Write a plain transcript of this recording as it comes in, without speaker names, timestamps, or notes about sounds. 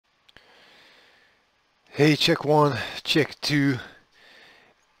Hey, check one, check two.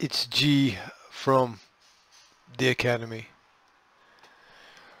 It's G from the Academy.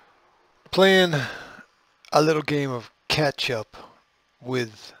 Playing a little game of catch up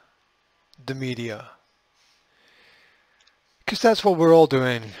with the media. Because that's what we're all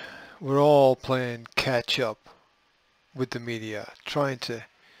doing. We're all playing catch up with the media, trying to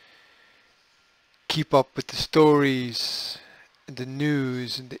keep up with the stories and the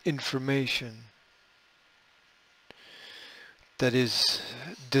news and the information that is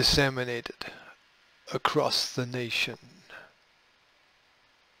disseminated across the nation.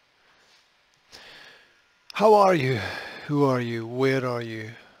 How are you? Who are you? Where are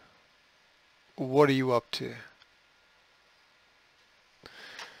you? What are you up to?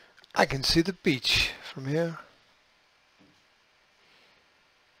 I can see the beach from here.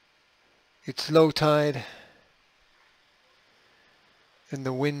 It's low tide and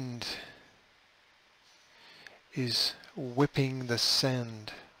the wind is whipping the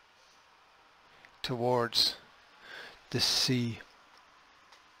sand towards the sea.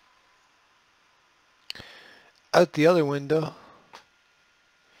 Out the other window,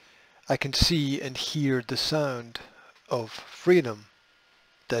 I can see and hear the sound of freedom,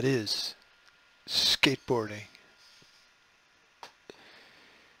 that is, skateboarding.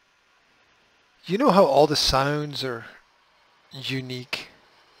 You know how all the sounds are unique?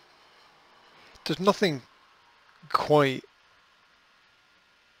 There's nothing quite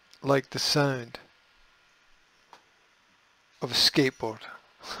like the sound of a skateboard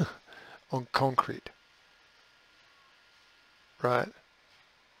on concrete. Right?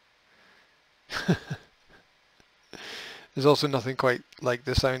 There's also nothing quite like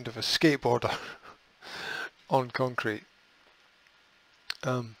the sound of a skateboarder on concrete.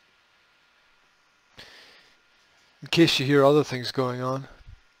 In case you hear other things going on,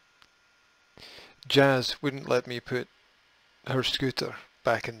 Jazz wouldn't let me put her scooter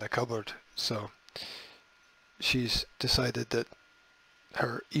back in the cupboard, so she's decided that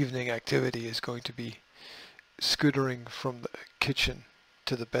her evening activity is going to be scootering from the kitchen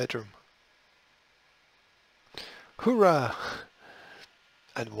to the bedroom. Hoorah!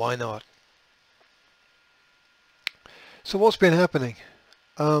 And why not? So what's been happening?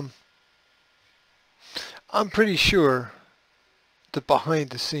 I'm pretty sure that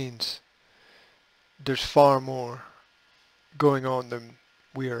behind the scenes there's far more going on than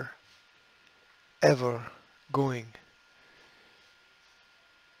we're ever going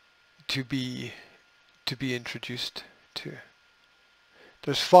to be introduced to.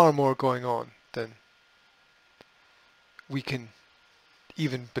 There's far more going on than we can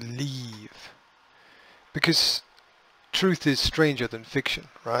even believe, because truth is stranger than fiction,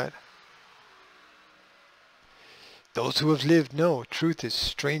 right? Those who have lived know truth is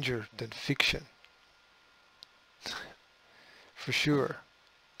stranger than fiction. For sure.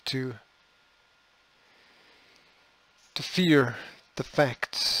 To fear the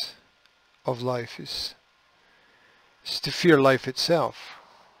facts of life is to fear life itself,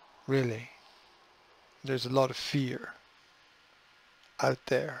 really. There's a lot of fear out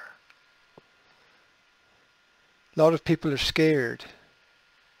there. A lot of people are scared,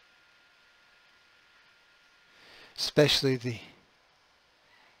 especially the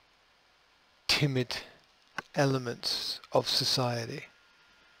timid elements of society,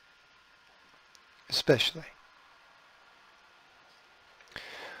 especially.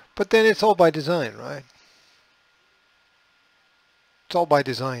 But then it's all by design, right? It's all by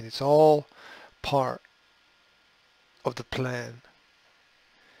design. It's all part of the plan.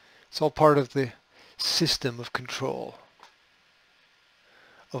 It's all part of the system of control,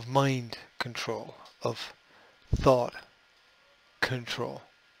 of mind control, of thought control.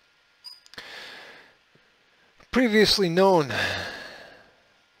 Previously known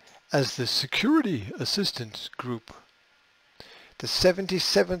as the Security Assistance Group, the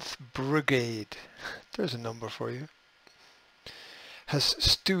 77th Brigade, there's a number for you, was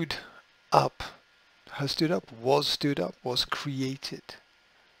stood up, was created,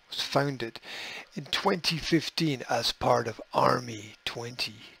 was founded in 2015 as part of Army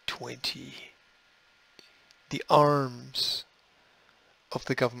 2020. The arms of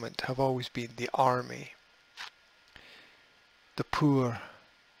the government have always been the army. The poor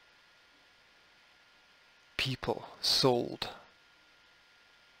people sold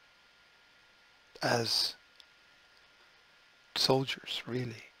as soldiers,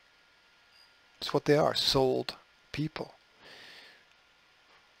 really. It's what they are, sold people.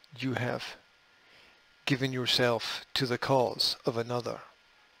 You have given yourself to the cause of another,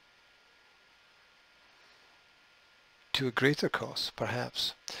 to a greater cause,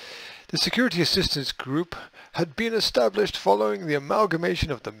 perhaps. The Security Assistance Group had been established following the amalgamation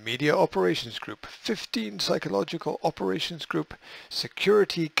of the Media Operations Group, 15 Psychological Operations Group,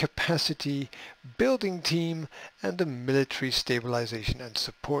 Security Capacity Building Team, and the Military Stabilization and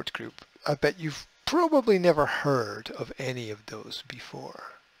Support Group. I bet you've probably never heard of any of those before.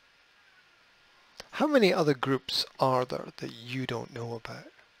 How many other groups are there that you don't know about?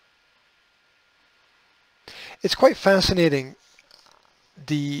 It's quite fascinating,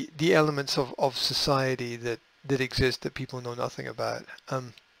 the elements of society that exist that people know nothing about.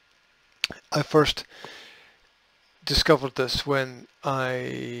 I first discovered this when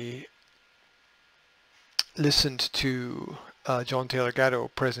I listened to John Taylor Gatto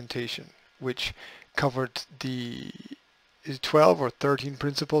presentation, which covered the 12 or 13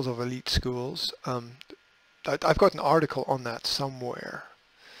 principles of elite schools. I've got an article on that somewhere.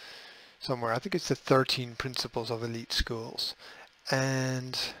 I think it's the 13 principles of elite schools.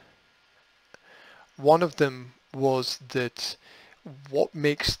 And one of them was that what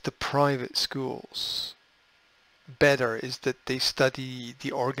makes the private schools better is that they study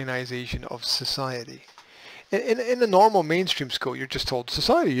the organization of society. In a normal mainstream school, you're just told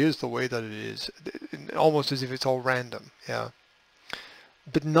society is the way that it is, almost as if it's all random, yeah.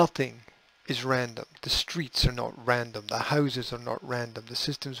 But nothing is random. The streets are not random. The houses are not random. The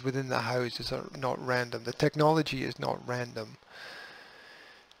systems within the houses are not random. The technology is not random.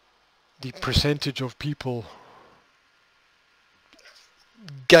 The percentage of people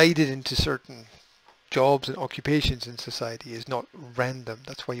guided into certain jobs and occupations in society is not random.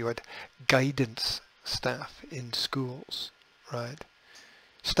 That's why you had guidance staff in schools, right?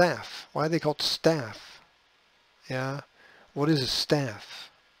 Staff. Why are they called staff? Yeah. What is a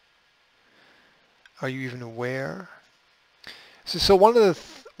staff? Are you even aware? So one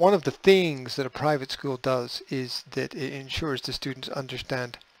of the things that a private school does is that it ensures the students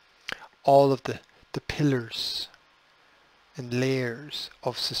understand all of the pillars and layers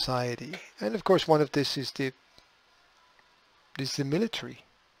of society. And of course one of this is the military.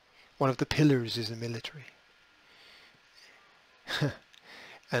 One of the pillars is the military.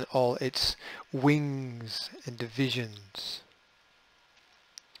 And all its wings and divisions.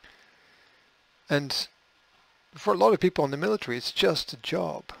 And for a lot of people in the military, it's just a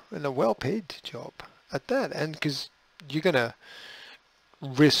job, and a well-paid job at that. And because you're gonna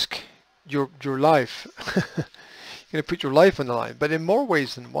risk your life, you're gonna put your life on the line, but in more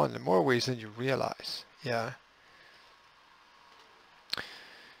ways than one, in more ways than you realize. Yeah.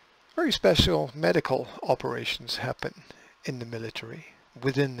 Very special medical operations happen in the military,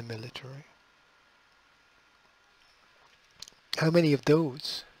 within the military. How many of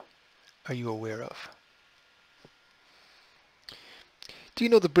those are you aware of? Do you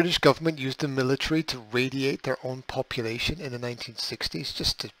know the British government used the military to radiate their own population in the 1960s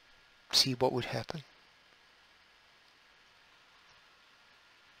just to see what would happen?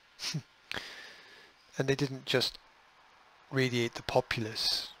 And they didn't just radiate the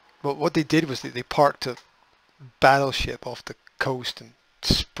populace. But what they did was they parked a battleship off the coast and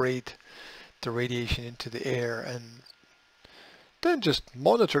sprayed the radiation into the air and then just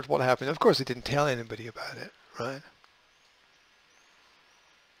monitored what happened. Of course, they didn't tell anybody about it, right?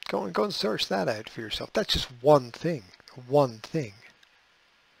 Go and search that out for yourself. That's just one thing. One thing.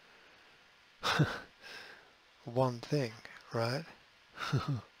 One thing, right?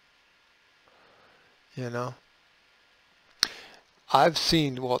 You know? I've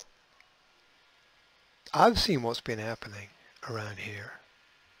seen what's been happening around here.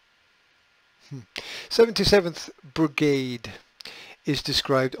 77th Brigade is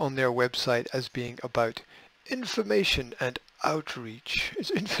described on their website as being about information and outreach.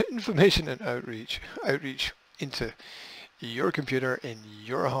 It's information and outreach into your computer in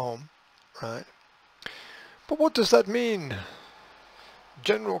your home, right? But what does that mean?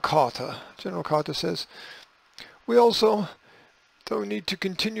 General Carter says, we also though need to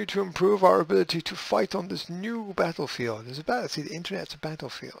continue to improve our ability to fight on this new battlefield. See, the internet's a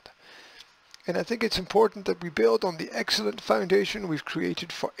battlefield. And I think it's important that we build on the excellent foundation we've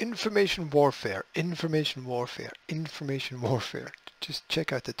created for information warfare. Information warfare. Information warfare. Just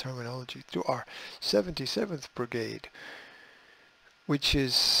check out the terminology through our 77th Brigade, which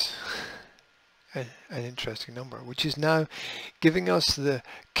is an interesting number, which is now giving us the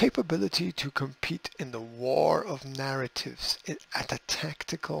capability to compete in the war of narratives at a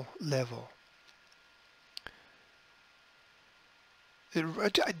tactical level.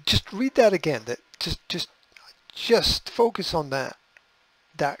 Just read that again. That just focus on that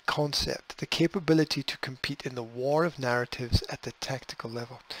concept, the capability to compete in the war of narratives at the tactical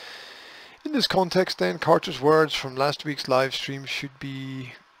level. In this context, then, Carter's words from last week's live stream should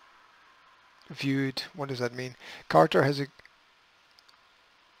be viewed. What does that mean? Carter has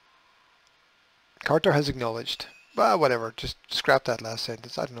acknowledged. Well, whatever, just scrap that last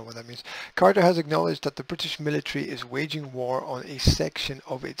sentence. I don't know what that means. Carter has acknowledged that the British military is waging war on a section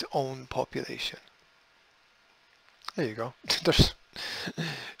of its own population. There you go. There's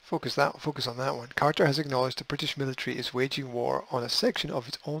focus on that one. Carter has acknowledged the British military is waging war on a section of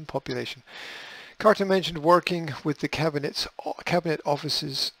its own population. Carter mentioned working with the cabinet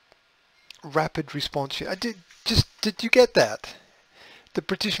office's rapid response. Did you get that? The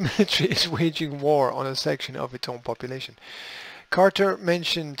British military is waging war on a section of its own population. Carter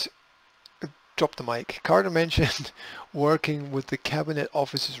mentioned, drop the mic. Carter mentioned working with the Cabinet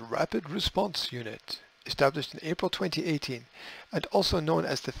Office's Rapid Response Unit, established in April 2018, and also known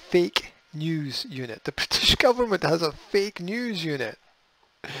as the Fake News Unit. The British government has a fake news unit,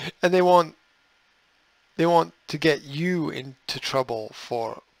 and they want to get you into trouble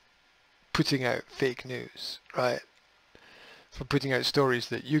for putting out fake news, right? For putting out stories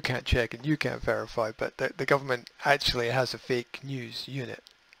that you can't check and you can't verify, but the government actually has a fake news unit.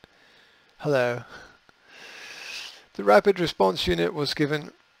 Hello. The Rapid Response Unit was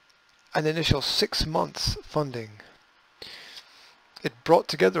given an initial 6 months funding. It brought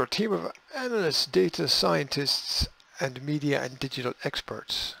together a team of analysts, data scientists, and media and digital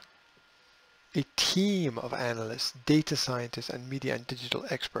experts. A team of analysts, data scientists, and media and digital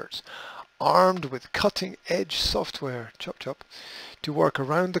experts, armed with cutting-edge software, to work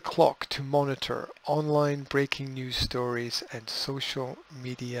around the clock to monitor online breaking news stories and social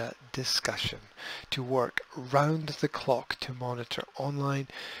media discussion. To work round the clock to monitor online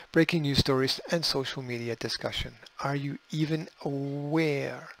breaking news stories and social media discussion. Are you even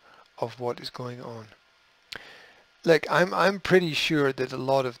aware of what is going on? Like, I'm pretty sure that a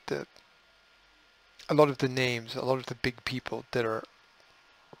lot of the names, a lot of the big people that are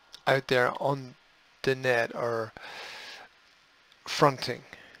out there on the net are fronting,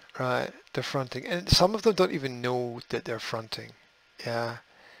 right? They're fronting, and some of them don't even know that they're fronting. Yeah,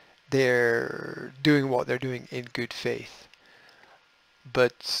 they're doing what they're doing in good faith,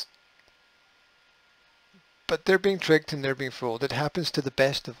 but they're being tricked and they're being fooled. It happens to the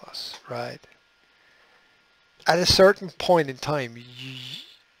best of us, right? At a certain point in time,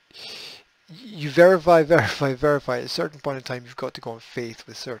 you verify. At a certain point in time, you've got to go on faith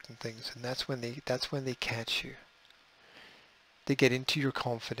with certain things, and that's when they catch you. They get into your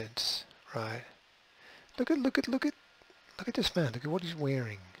confidence, right? Look at this man. Look at what he's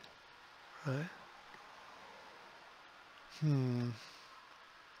wearing, right?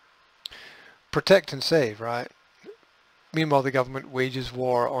 Protect and save, right? Meanwhile, the government wages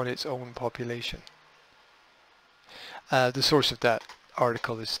war on its own population. The source of that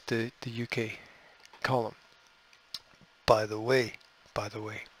article is the UK column. By the way.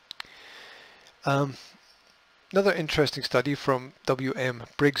 Another interesting study from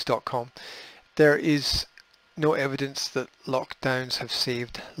wmbriggs.com. There is no evidence that lockdowns have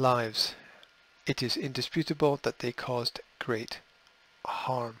saved lives. It is indisputable that they caused great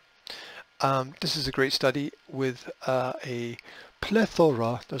harm. This is a great study with a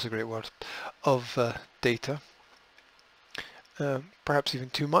plethora, that's a great word, of data. Perhaps even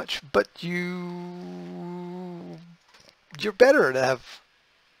too much, but you're better to have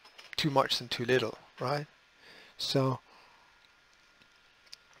too much than too little, right? So,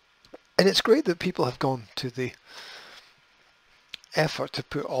 and it's great that people have gone to the effort to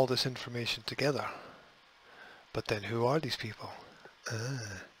put all this information together. But then who are these people?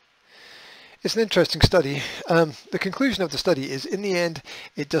 It's an interesting study. The conclusion of the study is, in the end,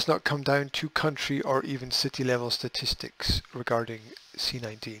 it does not come down to country or even city level statistics regarding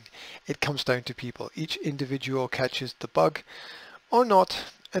C19. It comes down to people. Each individual catches the bug or not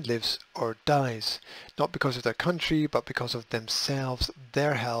and lives or dies, not because of their country, but because of themselves,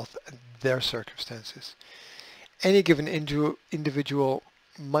 their health, and their circumstances. Any given individual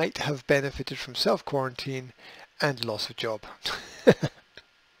might have benefited from self-quarantine and loss of job.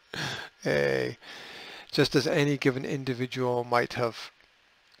 Hey, just as any given individual might have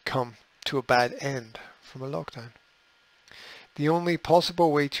come to a bad end from a lockdown. The only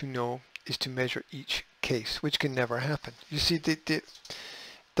possible way to know is to measure each case, which can never happen. You see, the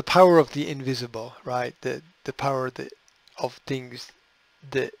power of the invisible, right? The power of things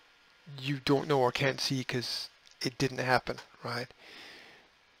that you don't know or can't see because it didn't happen, right?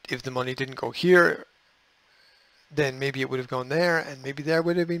 If the money didn't go here, then maybe it would have gone there, and maybe there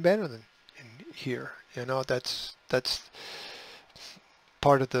would have been better than in here. You know, that's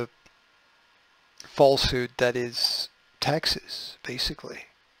part of the falsehood that is taxes, basically,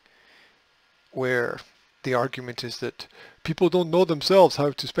 where the argument is that People don't know themselves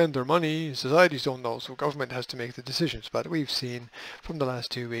how to spend their money. Societies don't know, so government has to make the decisions. But we've seen from the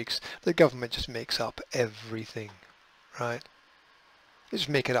last 2 weeks the government just makes up everything, right? They just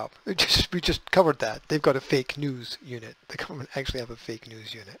make it up. We just covered that. They've got a fake news unit. The government actually have a fake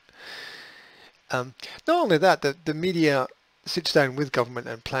news unit. Not only that, the media sits down with government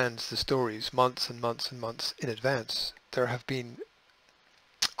and plans the stories months and months and months in advance. There have been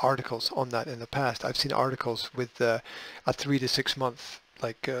articles on that in the past. I've seen articles with a 3 to 6 month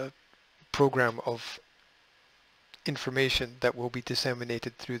program of information that will be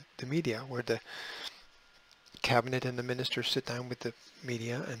disseminated through the media, where the cabinet and the ministers sit down with the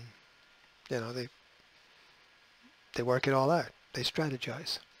media and they work it all out. They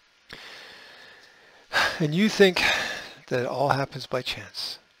strategize. And you think that it all happens by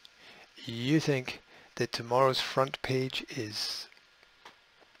chance. You think that tomorrow's front page is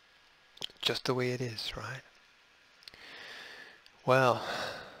just the way it is, right? Well,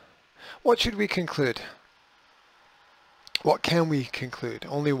 what should we conclude? What can we conclude?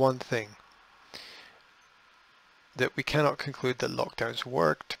 Only one thing. That we cannot conclude that lockdowns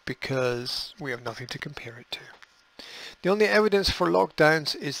worked because we have nothing to compare it to. The only evidence for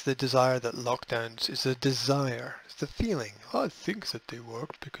lockdowns is the desire that lockdowns is a desire. It's the feeling. I think that they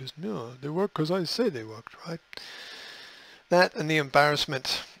worked because, no, they worked because I say they worked, right? That and the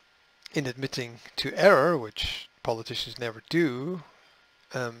embarrassment in admitting to error, which politicians never do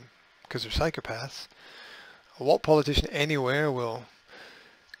because they're psychopaths. What politician anywhere will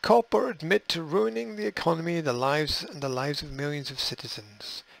cop or admit to ruining the economy, the lives of millions of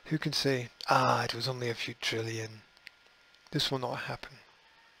citizens? Who can say, it was only a few trillion? This will not happen.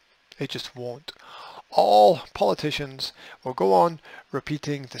 It just won't. All politicians will go on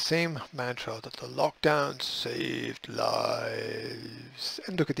repeating the same mantra that the lockdown saved lives.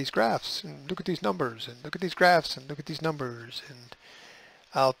 And look at these graphs, and look at these numbers, and look at these graphs, and look at these numbers, and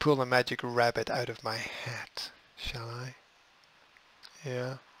I'll pull a magic rabbit out of my hat, shall I?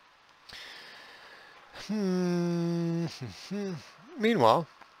 Yeah. Meanwhile,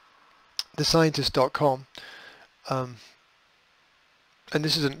 thescientist.com, and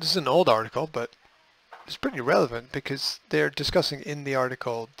this is an old article, but it's pretty relevant because they're discussing in the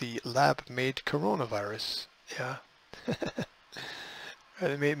article the lab-made coronavirus. Yeah,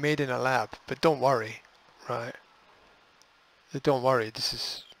 made in a lab, but don't worry, right? Don't worry. This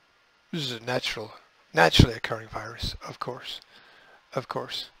is a naturally occurring virus, of course.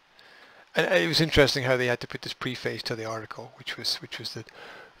 And it was interesting how they had to put this preface to the article, which was that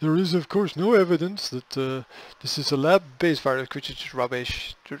there is, of course, no evidence that this is a lab-based virus, which is just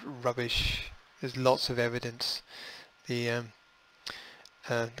rubbish. There's lots of evidence. The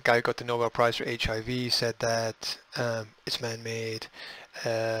guy who got the Nobel Prize for HIV said that it's man-made.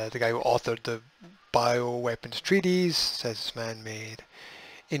 The guy who authored the bioweapons treaties says it's man-made.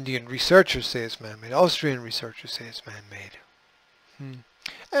 Indian researchers say it's man-made. Austrian researchers say it's man-made.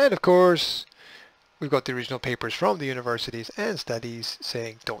 And of course, we've got the original papers from the universities and studies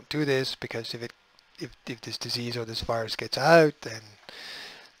saying don't do this because if this disease or this virus gets out,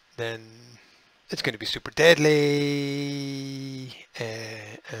 then it's going to be super deadly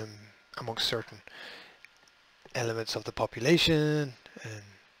amongst certain elements of the population.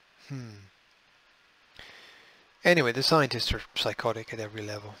 And anyway, the scientists are psychotic at every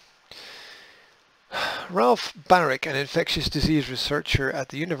level. Ralph Barrick, an infectious disease researcher at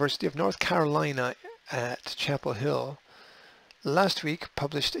the University of North Carolina at Chapel Hill, last week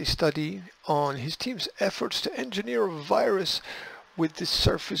published a study on his team's efforts to engineer a virus with the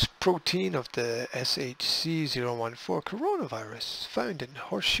surface protein of the SHC014 coronavirus found in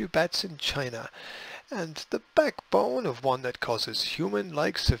horseshoe bats in China and the backbone of one that causes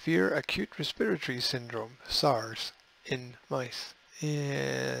human-like severe acute respiratory syndrome, SARS, in mice.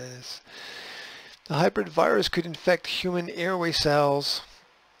 Yes. The hybrid virus could infect human airway cells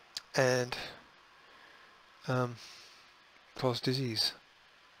and cause disease.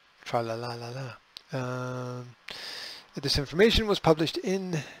 Tra-la-la-la-la. This information was published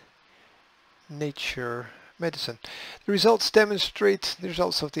in Nature Medicine. The results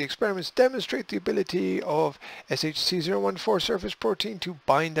of the experiments demonstrate the ability of SHC014 surface protein to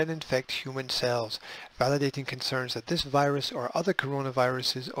bind and infect human cells, validating concerns that this virus or other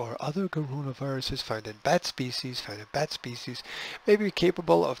coronaviruses found in bat species may be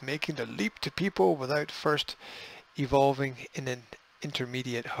capable of making the leap to people without first evolving in an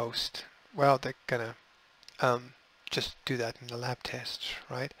intermediate host. Well, they're gonna just do that in the lab tests,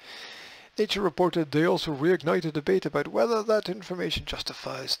 right? Nature reported they also reignite a debate about whether that information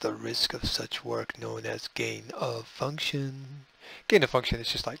justifies the risk of such work known as gain of function. Gain of function is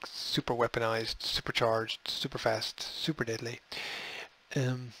just like super weaponized, supercharged, super fast, super deadly.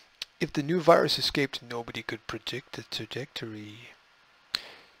 If the new virus escaped, nobody could predict the trajectory,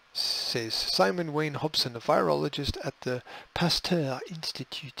 says Simon Wayne Hobson, a virologist at the Pasteur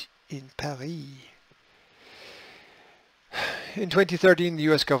Institute in Paris. In 2013, the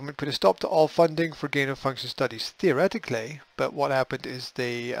US government put a stop to all funding for gain-of-function studies, theoretically, but what happened is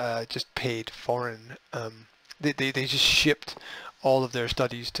they just paid foreign, they just shipped all of their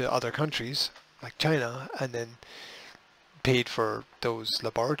studies to other countries, like China, and then paid for those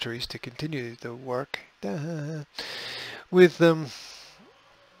laboratories to continue the work. With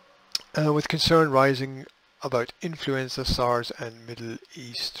concern rising about influenza, SARS, and Middle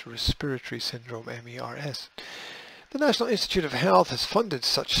East Respiratory Syndrome, MERS. The National Institute of Health has funded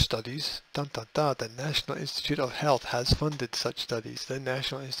such studies. The National Institute of Health has funded such studies. The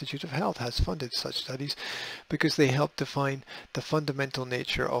National Institute of Health has funded such studies because they help define the fundamental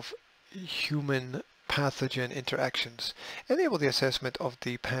nature of human pathogen interactions, enable the assessment of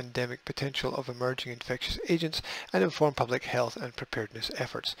the pandemic potential of emerging infectious agents, and inform public health and preparedness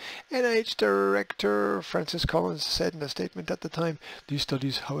efforts. NIH Director Francis Collins said in a statement at the time, these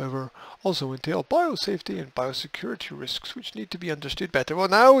studies, however, also entail biosafety and biosecurity risks which need to be understood better. Well,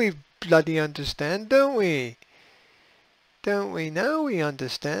 now we bloody understand, don't we? Don't we? Now we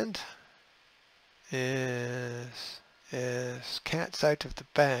understand. Yes, cat's out of the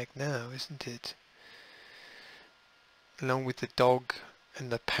bag now, isn't it? Along with the dog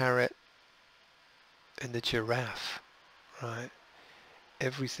and the parrot and the giraffe, right?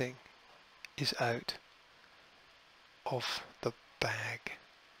 Everything is out of the bag.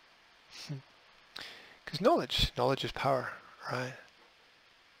 Because knowledge is power, right?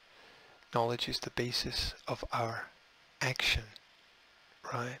 Knowledge is the basis of our action,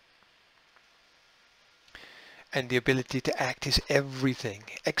 right? And the ability to act is everything.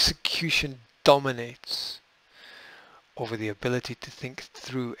 Execution dominates over the ability to think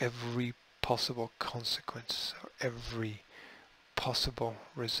through every possible consequence or every possible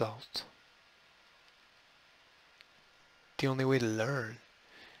result. The only way to learn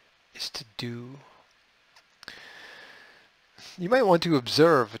is to do. You might want to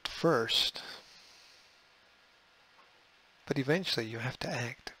observe at first, but eventually you have to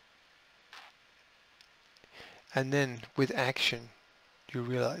act. And then with action, you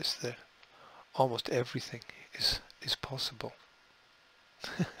realize that almost everything is possible.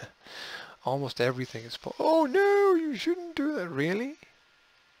 Almost everything is possible. Oh no, you shouldn't do that. Really?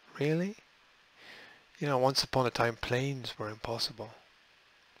 Really? You know, once upon a time planes were impossible,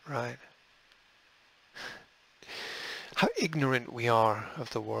 right? How ignorant we are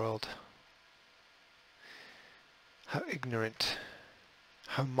of the world. How ignorant,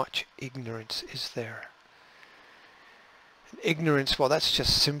 how much ignorance is there? Ignorance, well, that's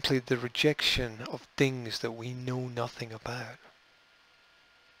just simply the rejection of things that we know nothing about.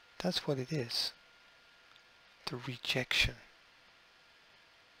 That's what it is. The rejection.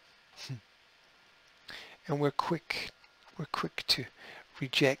 And we're quick to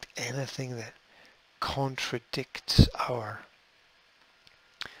reject anything that contradicts our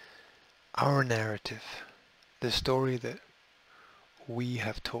narrative, the story that we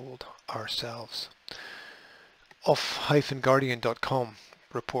have told ourselves. Off-guardian.com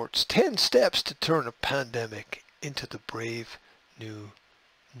reports 10 steps to turn a pandemic into the brave new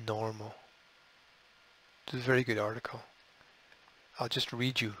normal. It's a very good article. I'll just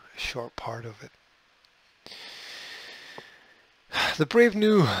read you a short part of it. The brave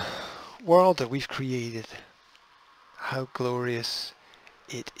new world that we've created, how glorious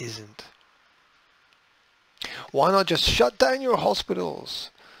it isn't. Why not just shut down your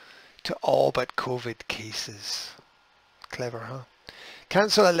hospitals to all but COVID cases? Clever, huh?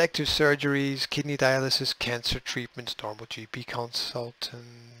 Cancel elective surgeries, kidney dialysis, cancer treatments, normal GP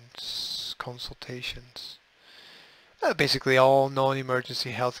consultations. Basically all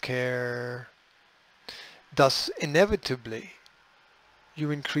non-emergency healthcare. Thus, inevitably, you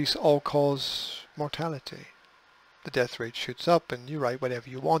increase all-cause mortality. The death rate shoots up and you write whatever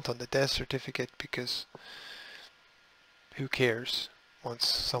you want on the death certificate because who cares once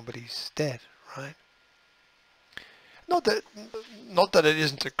somebody's dead, right? Not that it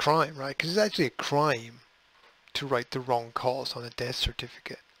isn't a crime, right? Because it's actually a crime to write the wrong cause on a death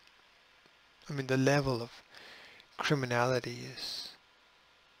certificate. I mean, the level of criminality is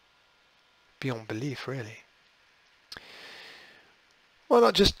beyond belief, really. Why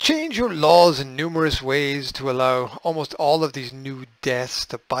not just change your laws in numerous ways to allow almost all of these new deaths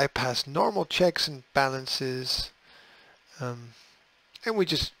to bypass normal checks and balances, and we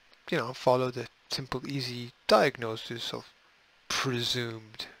just, follow the simple, easy diagnosis of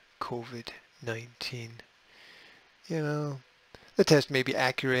presumed COVID-19. You know, the test may be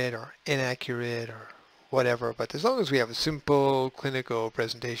accurate or inaccurate or whatever, but as long as we have a simple clinical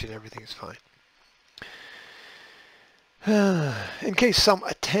presentation, everything is fine. In case some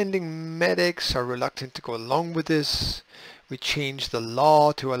attending medics are reluctant to go along with this, we changed the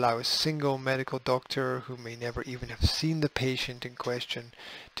law to allow a single medical doctor who may never even have seen the patient in question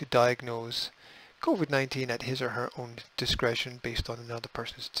to diagnose COVID-19 at his or her own discretion based on another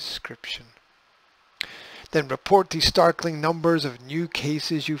person's description. Then report the startling numbers of new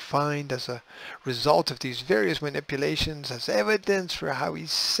cases you find as a result of these various manipulations as evidence for how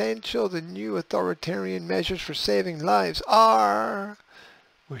essential the new authoritarian measures for saving lives are.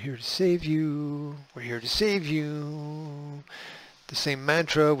 We're here to save you. We're here to save you. The same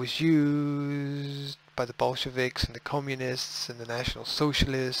mantra was used by the Bolsheviks and the Communists and the National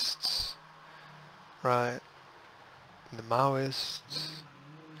Socialists, right? And the Maoists.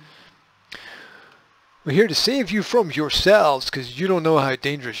 We're here to save you from yourselves because you don't know how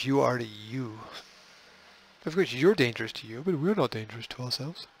dangerous you are to you. Of course, you're dangerous to you, but we're not dangerous to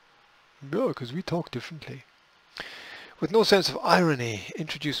ourselves. No, because we talk differently. With no sense of irony,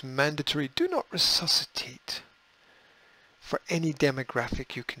 introduce mandatory do not resuscitate for any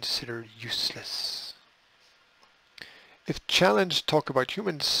demographic you consider useless. If challenged, talk about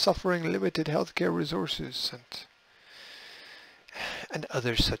human suffering, limited healthcare resources, and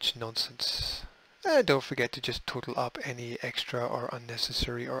other such nonsense. And don't forget to just total up any extra or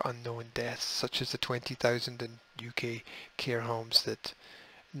unnecessary or unknown deaths, such as the 20,000 in UK care homes that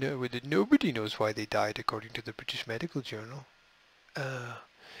nobody knows why they died, according to the British Medical Journal.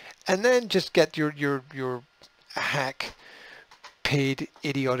 And then just get your hack, paid,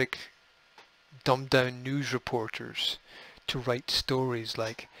 idiotic, dumbed-down news reporters to write stories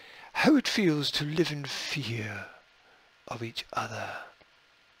like how it feels to live in fear of each other.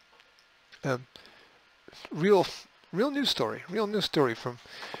 Real news story from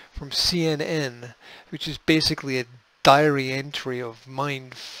CNN, which is basically a diary entry of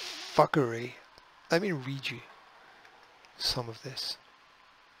mind fuckery. Let me read you some of this.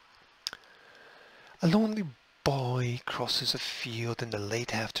 A lonely boy crosses a field in the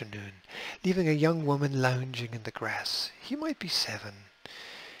late afternoon, leaving a young woman lounging in the grass. He might be 7.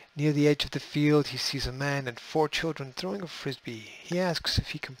 Near the edge of the field he sees a man and 4 children throwing a frisbee. He asks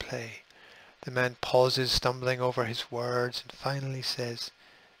if he can play. The man pauses, stumbling over his words, and finally says,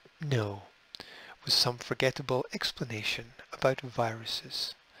 "No," with some forgettable explanation about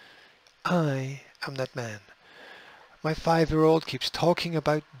viruses. I am that man. My 5-year-old keeps talking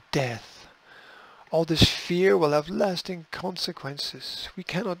about death. All this fear will have lasting consequences. We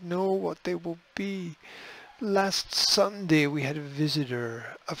cannot know what they will be. Last Sunday we had a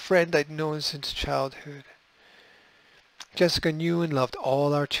visitor, a friend I'd known since childhood. Jessica knew and loved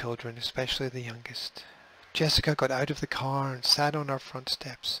all our children, especially the youngest. Jessica got out of the car and sat on our front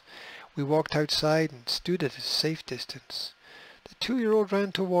steps. We walked outside and stood at a safe distance. The 2-year-old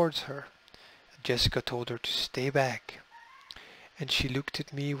ran towards her. Jessica told her to stay back, and she looked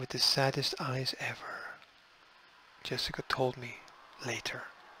at me with the saddest eyes ever. Jessica told me later.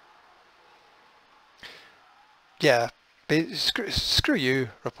 Yeah, screw you,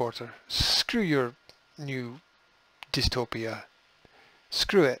 reporter. Screw your new dystopia.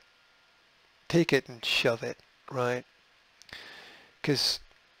 Screw it. Take it and shove it, right? Because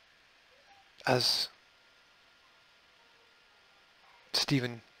as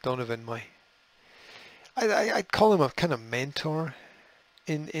Stephen Donovan, I'd call him a kind of mentor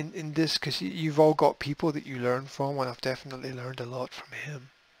in this, because you've all got people that you learn from, and I've definitely learned a lot from him.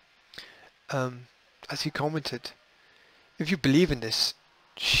 As he commented, if you believe in this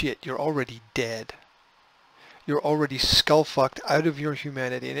shit, you're already dead. You're already skull-fucked out of your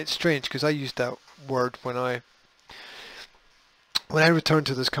humanity. And it's strange because I used that word when I returned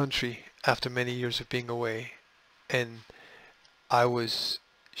to this country after many years of being away, and I was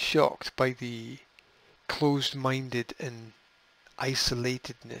shocked by the closed-minded and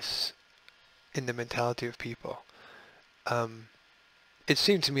isolatedness in the mentality of people. It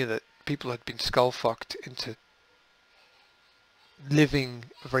seemed to me that people had been skull-fucked into living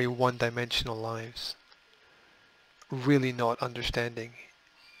very one-dimensional lives, really not understanding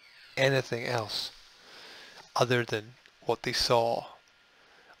anything else other than what they saw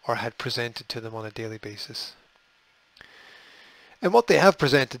or had presented to them on a daily basis. And what they have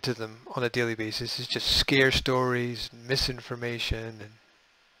presented to them on a daily basis is just scare stories, misinformation, and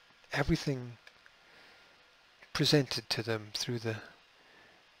everything presented to them through the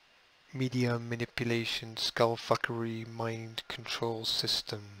media manipulation, skullfuckery, mind control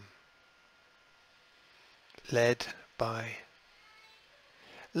system led by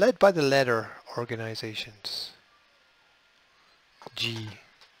led by the letter organizations G,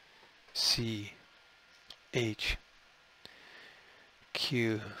 C, H,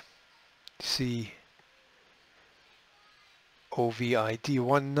 Q, C, OVID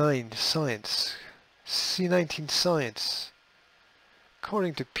 19 Science, C19 Science,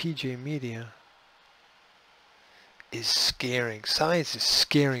 according to PJ Media, is scaring. Science is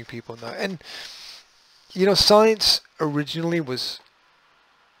scaring people now. And you know, science originally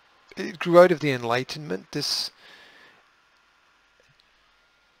it grew out of the Enlightenment, this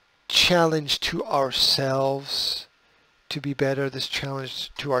challenge to ourselves to be better, this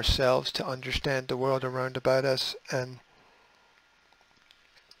challenge to ourselves to understand the world around about us. And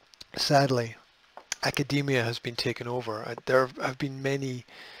sadly, academia has been taken over. There have been many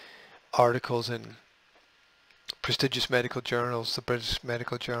articles in prestigious medical journals, the British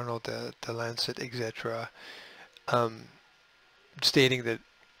Medical Journal, the Lancet, etc., stating that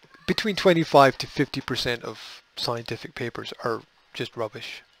between 25 to 50% of scientific papers are just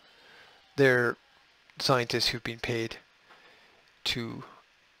rubbish. They're scientists who've been paid to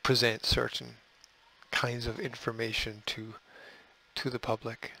present certain kinds of information to the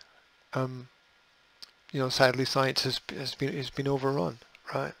public. You know, sadly, science has been overrun,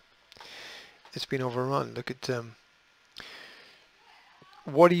 right? It's been overrun. Look at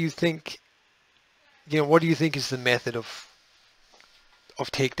what do you think? You know, what do you think is the method of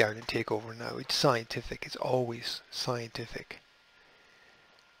takedown and takeover now? It's scientific. It's always scientific.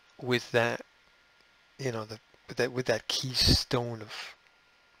 With that, you know, with that keystone of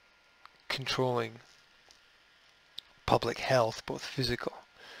controlling public health, both physical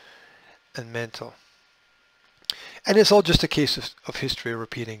and mental. And it's all just a case of history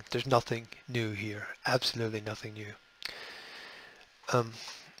repeating. There's nothing new here. Absolutely nothing new.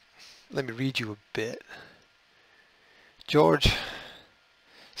 Let me read you a bit. George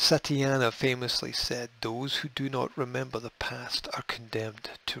Santayana famously said, "Those who do not remember the past are condemned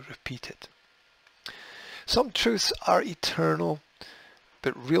to repeat it." Some truths are eternal,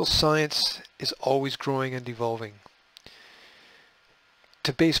 but real science is always growing and evolving.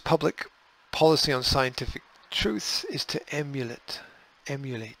 To base public policy on scientific truths is to emulate,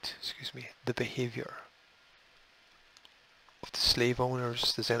 the behavior of the slave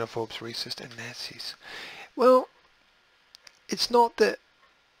owners, the xenophobes, racists, and Nazis. Well, it's not that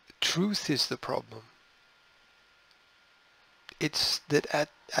truth is the problem. It's that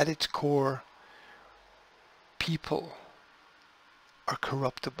at its core, people are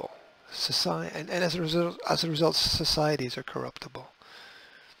corruptible. Society, and as a result, societies are corruptible.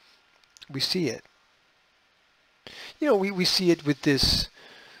 We see it. You know, we see it with this: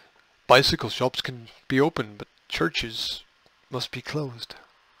 bicycle shops can be open, but churches must be closed.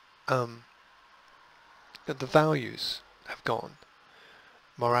 The values have gone.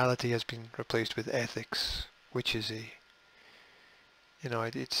 Morality has been replaced with ethics, which is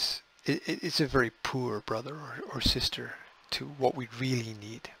it's a very poor brother or sister to what we really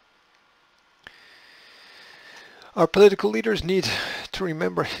need. Our political leaders need to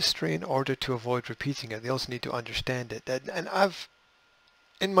remember history in order to avoid repeating it. They also need to understand it. And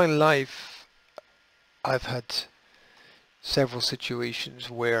in my life, I've had several situations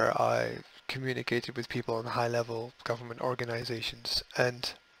where I've communicated with people in high-level government organizations,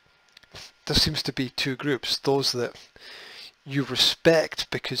 and there seems to be two groups: those that you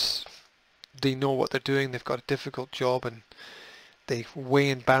respect because they know what they're doing, they've got a difficult job, and they weigh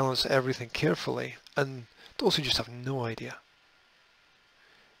and balance everything carefully, and those who just have no idea.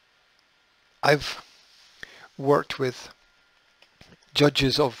 I've worked with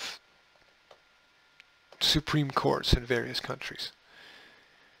judges of Supreme Courts in various countries,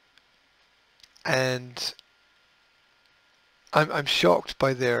 and I'm shocked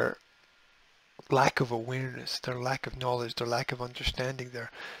by their lack of awareness, their lack of knowledge, their lack of understanding,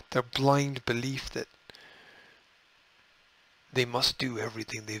 their blind belief that they must do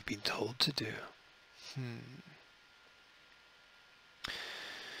everything they've been told to do.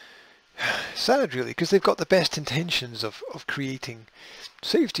 Sad, really, because they've got the best intentions of creating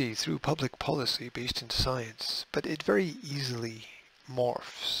safety through public policy based in science, but it very easily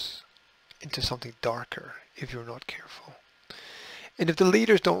morphs into something darker if you're not careful. And if the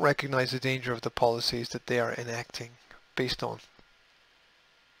leaders don't recognize the danger of the policies that they are enacting based on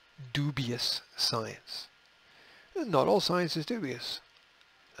dubious science, not all science is dubious,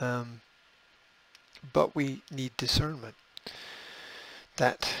 but we need discernment,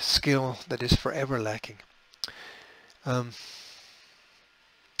 that skill that is forever lacking. You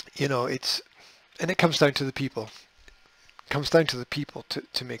know, it comes down to the people. It comes down to the people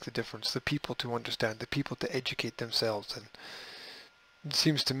to make the difference, the people to understand, the people to educate themselves, and It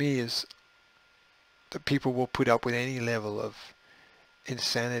seems to me is that people will put up with any level of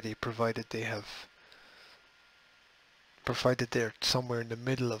insanity provided they're somewhere in the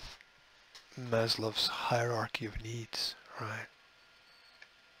middle of Maslow's hierarchy of needs, right?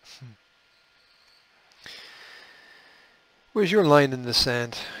 Where's your line in the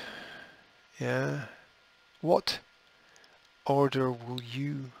sand? Yeah? What order will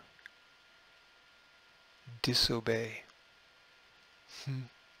you disobey?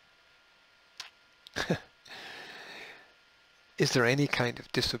 Is there any kind of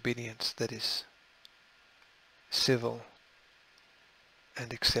disobedience that is civil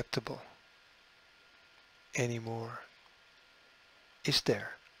and acceptable anymore? Is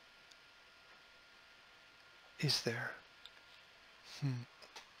there? Is there?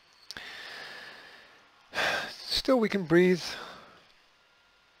 Still we can breathe,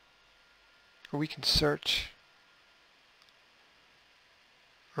 or we can search,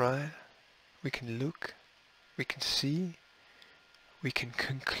 right? We can look, we can see, we can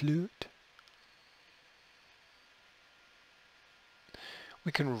conclude,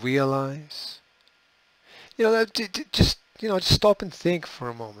 we can realize. Just stop and think for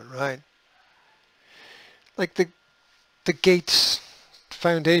a moment, right? Like the Gates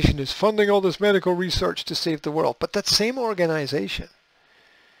Foundation is funding all this medical research to save the world, but that same organization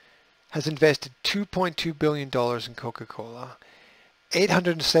has invested $2.2 billion in Coca-Cola,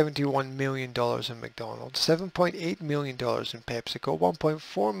 $871 million in McDonald's, $7.8 million in PepsiCo,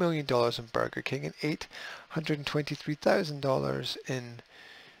 $1.4 million in Burger King, and $823,000 in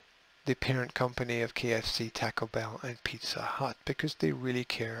the parent company of KFC, Taco Bell, and Pizza Hut, because they really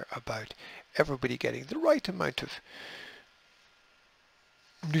care about everybody getting the right amount of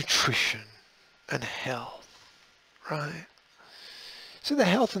nutrition and health, right? So the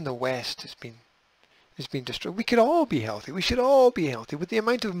health in the West has been destroyed. We could all be healthy. We should all be healthy with the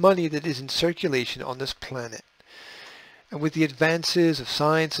amount of money that is in circulation on this planet. And with the advances of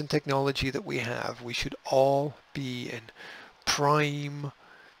science and technology that we have, we should all be in prime,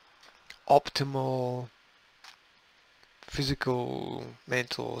 optimal, physical,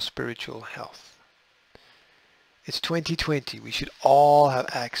 mental, spiritual health. It's 2020. We should all have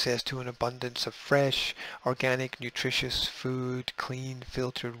access to an abundance of fresh, organic, nutritious food, clean,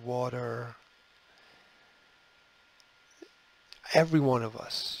 filtered water. Every one of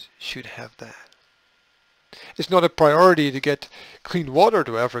us should have that. It's not a priority to get clean water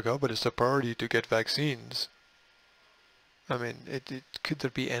to Africa, but it's a priority to get vaccines. I mean, could there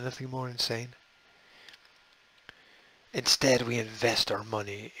be anything more insane? Instead, we invest our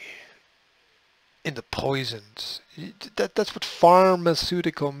money in the poisons. That's what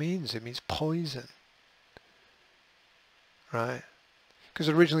pharmaceutical means. It means poison. Right? Because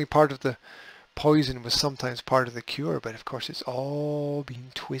originally part of the poison was sometimes part of the cure, but of course it's all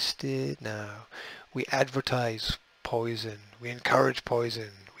being twisted now. We advertise poison, we encourage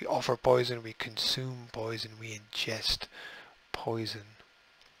poison, we offer poison, we consume poison, we ingest poison.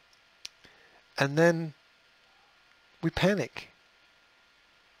 And then we panic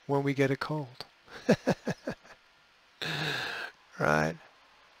when we get a cold. Right?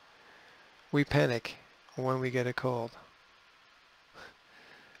 We panic when we get a cold.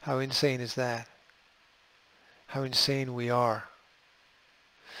 How insane is that? How insane we are.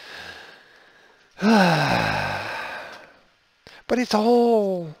 But it's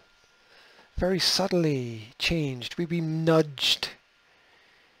all very subtly changed. We've been nudged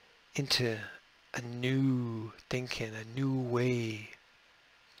into a new thinking, a new way.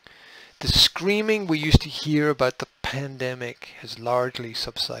 The screaming we used to hear about the pandemic has largely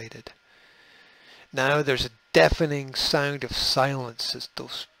subsided. Now there's a deafening sound of silence as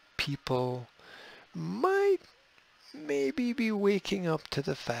those people might maybe be waking up to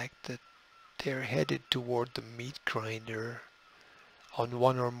the fact that they're headed toward the meat grinder on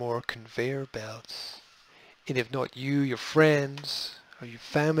one or more conveyor belts. And if not you, your friends, or your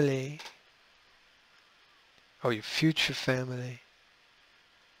family, or your future family.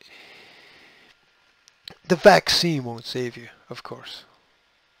 The vaccine won't save you, of course.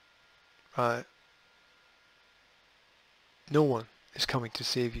 Right? No one is coming to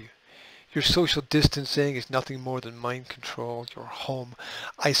save you. Your social distancing is nothing more than mind control. Your home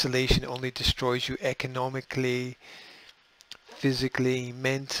isolation only destroys you economically, physically,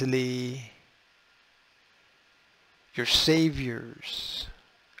 mentally. Your saviors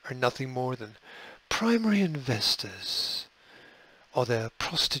are nothing more than primary investors or the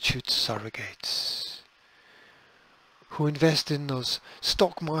prostitute surrogates who invest in those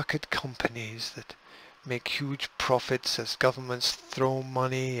stock market companies that make huge profits as governments throw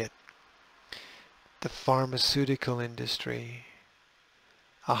money at the pharmaceutical industry.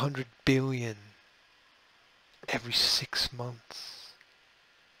 100 billion every 6 months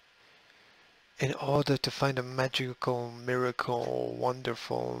in order to find a magical, miracle,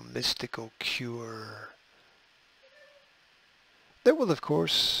 wonderful, mystical cure that will, of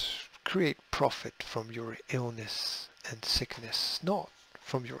course, create profit from your illness and sickness, not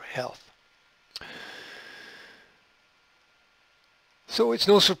from your health. So it's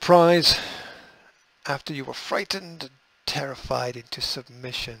no surprise, after you were frightened and terrified into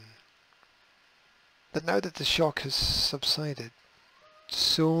submission, that now that the shock has subsided,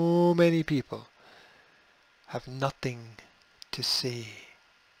 so many people have nothing to say.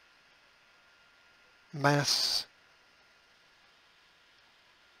 Mass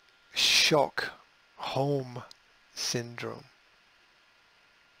shock home syndrome.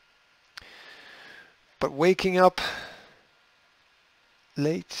 But waking up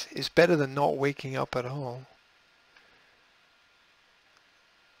late is better than not waking up at all.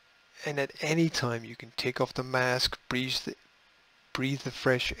 And at any time you can take off the mask, breathe the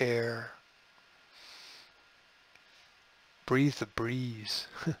fresh air, breathe the breeze,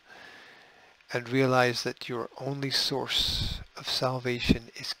 and realize that your only source of salvation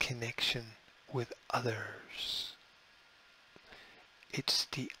is connection with others. It's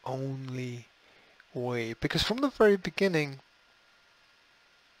the only way, because from the very beginning,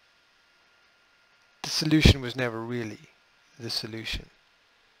 the solution was never really the solution.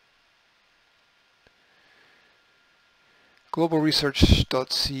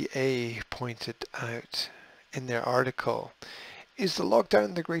 GlobalResearch.ca pointed out in their article, "Is the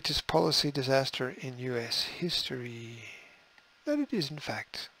lockdown the greatest policy disaster in US history?" That it is in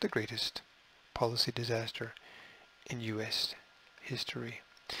fact the greatest policy disaster in US history.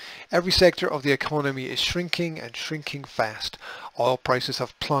 Every sector of the economy is shrinking and shrinking fast. Oil prices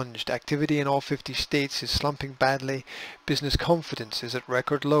have plunged. Activity in all 50 states is slumping badly. Business confidence is at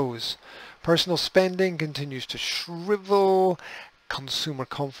record lows. Personal spending continues to shrivel. Consumer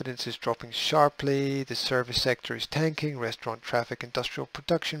confidence is dropping sharply. The service sector is tanking. Restaurant traffic, industrial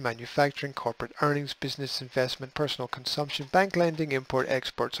production, manufacturing, corporate earnings, business investment, personal consumption, bank lending, import,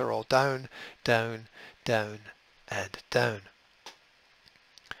 exports are all down, down, down, and down.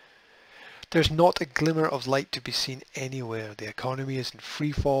 There's not a glimmer of light to be seen anywhere. The economy is in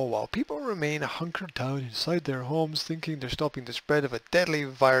free fall while people remain hunkered down inside their homes thinking they're stopping the spread of a deadly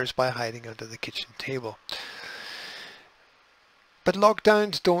virus by hiding under the kitchen table. But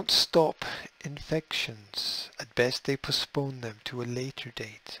lockdowns don't stop infections. At best they postpone them to a later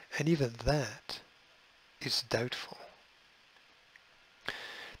date, and even that is doubtful.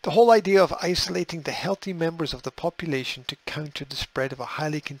 The whole idea of isolating the healthy members of the population to counter the spread of a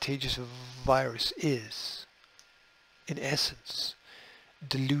highly contagious virus is, in essence,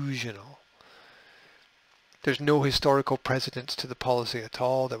 delusional. There's no historical precedence to the policy at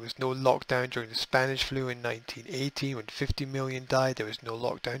all. There was no lockdown during the Spanish flu in 1918 when 50 million died. There was no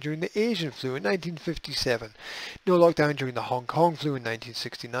lockdown during the Asian flu in 1957. No lockdown during the Hong Kong flu in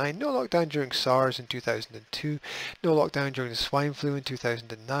 1969. No lockdown during SARS in 2002. No lockdown during the swine flu in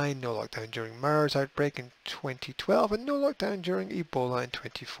 2009. No lockdown during MERS outbreak in 2012. And no lockdown during Ebola in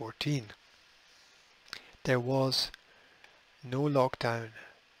 2014. There was no lockdown.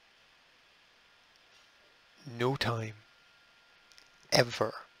 No time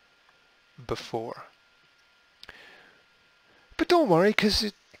ever before. But don't worry,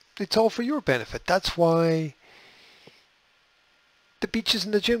 because it's all for your benefit. That's why the beaches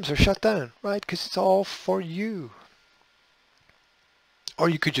and the gyms are shut down, right? Because it's all for you. Or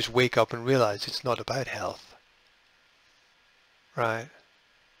you could just wake up and realize it's not about health, right?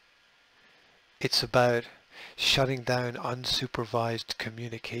 It's about shutting down unsupervised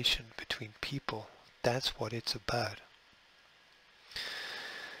communication between people. That's what it's about.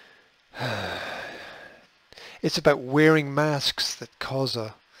 It's about wearing masks that cause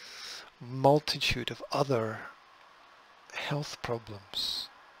a multitude of other health problems.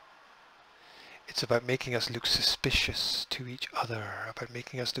 It's about making us look suspicious to each other, about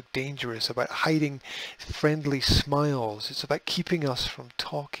making us look dangerous, about hiding friendly smiles. It's about keeping us from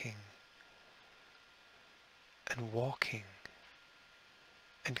talking and walking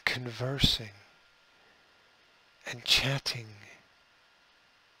and conversing and chatting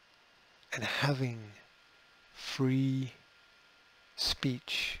and having free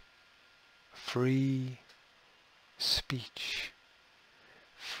speech, free speech,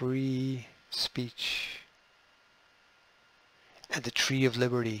 free speech. And the tree of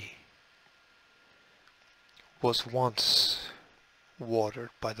liberty was once watered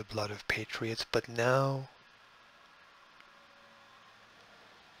by the blood of patriots, but now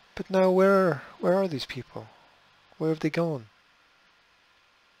where are these people? Where have they gone?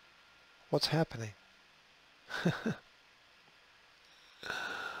 What's happening?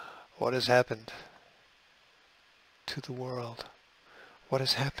 What has happened to the world? What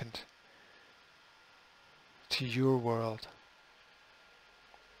has happened to your world?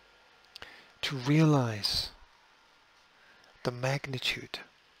 To realize the magnitude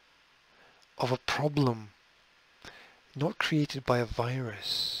of a problem not created by a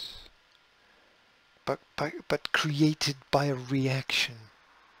virus, but created by a reaction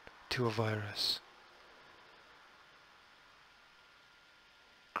to a virus.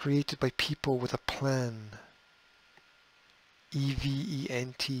 Created by people with a plan.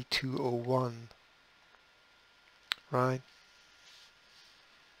 EVENT 201. Right?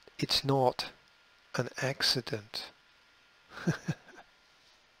 It's not an accident.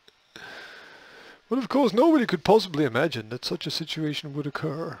 Well, of course, nobody could possibly imagine that such a situation would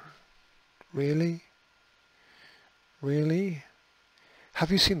occur. Really? Really? Have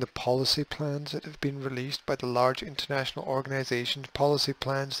you seen the policy plans that have been released by the large international organizations? Policy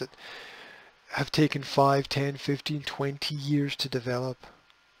plans that have taken 5, 10, 15, 20 years to develop.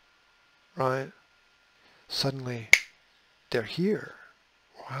 Right? Suddenly, they're here.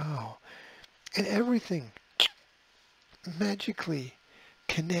 Wow. And everything magically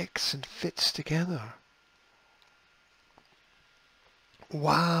connects and fits together.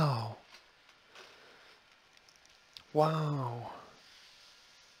 Wow. Wow.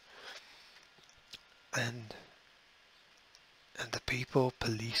 And the people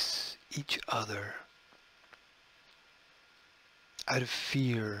police each other out of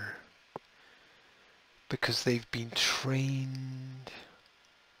fear because they've been trained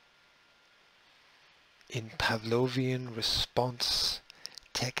in Pavlovian response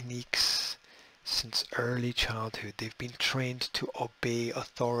techniques since early childhood. They've been trained to obey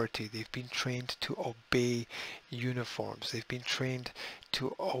authority. They've been trained to obey uniforms. They've been trained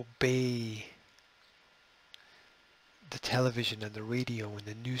to obey the television and the radio and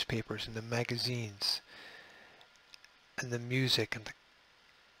the newspapers and the magazines and the music and the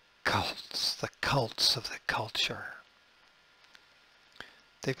cults of the culture.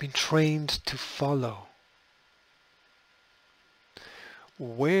 They've been trained to follow.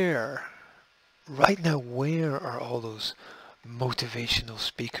 Right now, where are all those motivational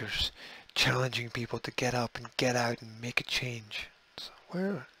speakers challenging people to get up and get out and make a change? So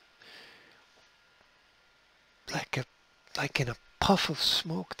where? Like in a puff of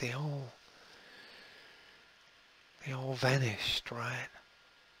smoke, they all vanished, right?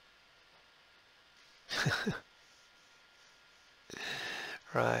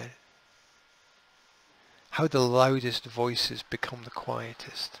 Right. How the loudest voices become the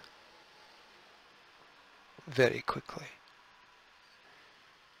quietest. Very quickly.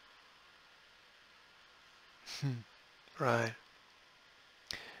 Right.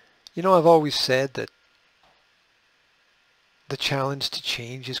 You know, I've always said that the challenge to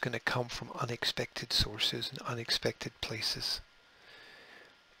change is going to come from unexpected sources and unexpected places.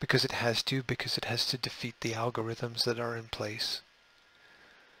 Because it has to defeat the algorithms that are in place.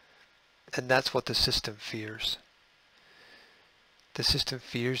 And that's what the system fears. The system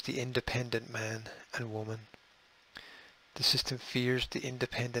fears the independent man and woman. The system fears the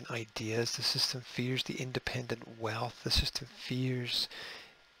independent ideas. The system fears the independent wealth. The system fears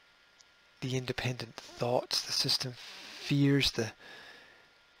the independent thoughts. The system fears the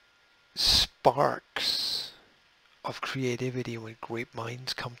sparks of creativity when great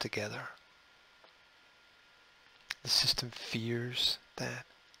minds come together. The system fears that.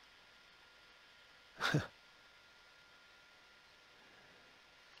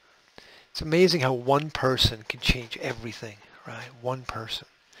 It's amazing how one person can change everything, right? One person.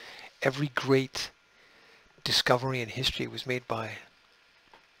 Every great discovery in history was made by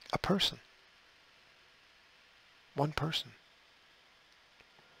a person. One person.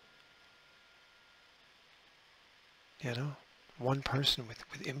 You know? One person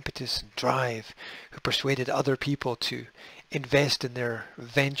with impetus and drive who persuaded other people to invest in their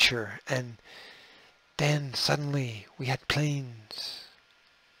venture, and then suddenly we had planes,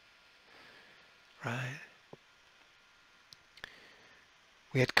 right?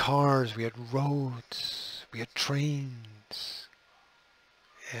 We had cars, we had roads, we had trains.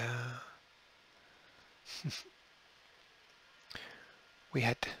 Yeah. We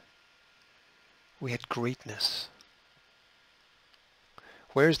had greatness.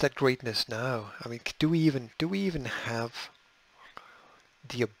 Where's that greatness now? I mean, do we even have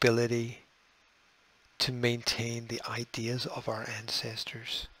the ability to maintain the ideas of our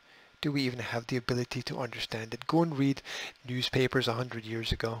ancestors? Do we even have the ability to understand it? Go and read newspapers 100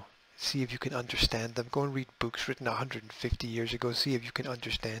 years ago. See if you can understand them. Go and read books written 150 years ago. See if you can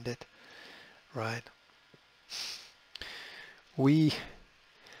understand it. right? We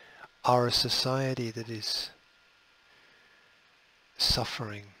are a society that is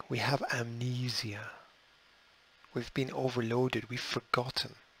suffering. We have amnesia. We've been overloaded. We've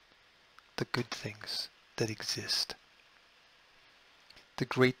forgotten the good things that exist. The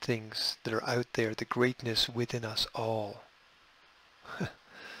great things that are out there, the greatness within us all.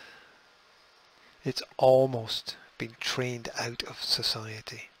 It's almost been trained out of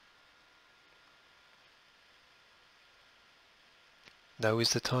society. Now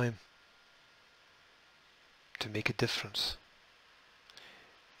is the time to make a difference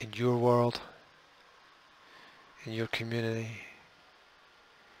in your world, in your community,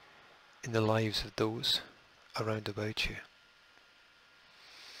 in the lives of those around about you.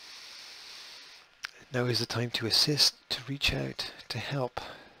 Now is the time to assist, to reach out, to help,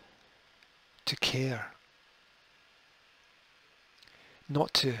 to care.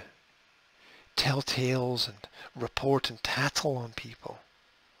 Not to tell tales and report and tattle on people,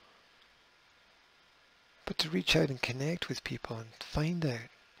 but to reach out and connect with people and find out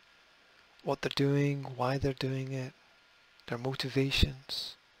what they're doing, why they're doing it, their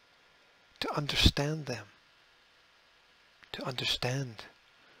motivations, to understand them, to understand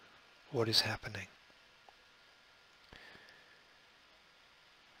what is happening,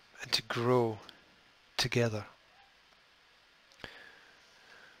 and to grow together.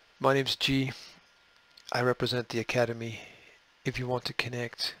 My name's G. I represent the Academy. If you want to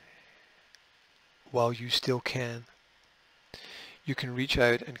connect while you still can, you can reach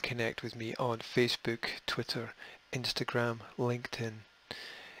out and connect with me on Facebook, Twitter, Instagram, LinkedIn.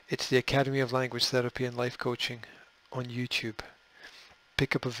 It's the Academy of Language Therapy and Life Coaching on YouTube.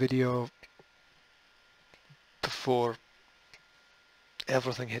 Pick up a video before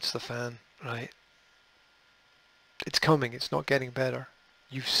everything hits the fan, right? It's coming, it's not getting better.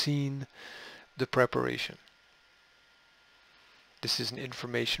 You've seen the preparation. This is an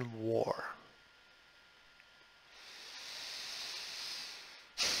information war.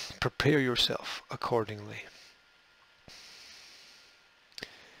 Prepare yourself accordingly.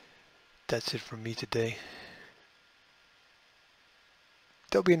 That's it from me today.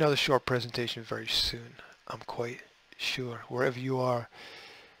 There'll be another short presentation very soon, I'm quite sure. Wherever you are,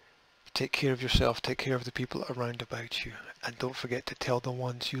 take care of yourself, take care of the people around about you, and don't forget to tell the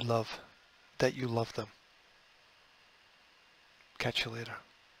ones you love that you love them. Catch you later.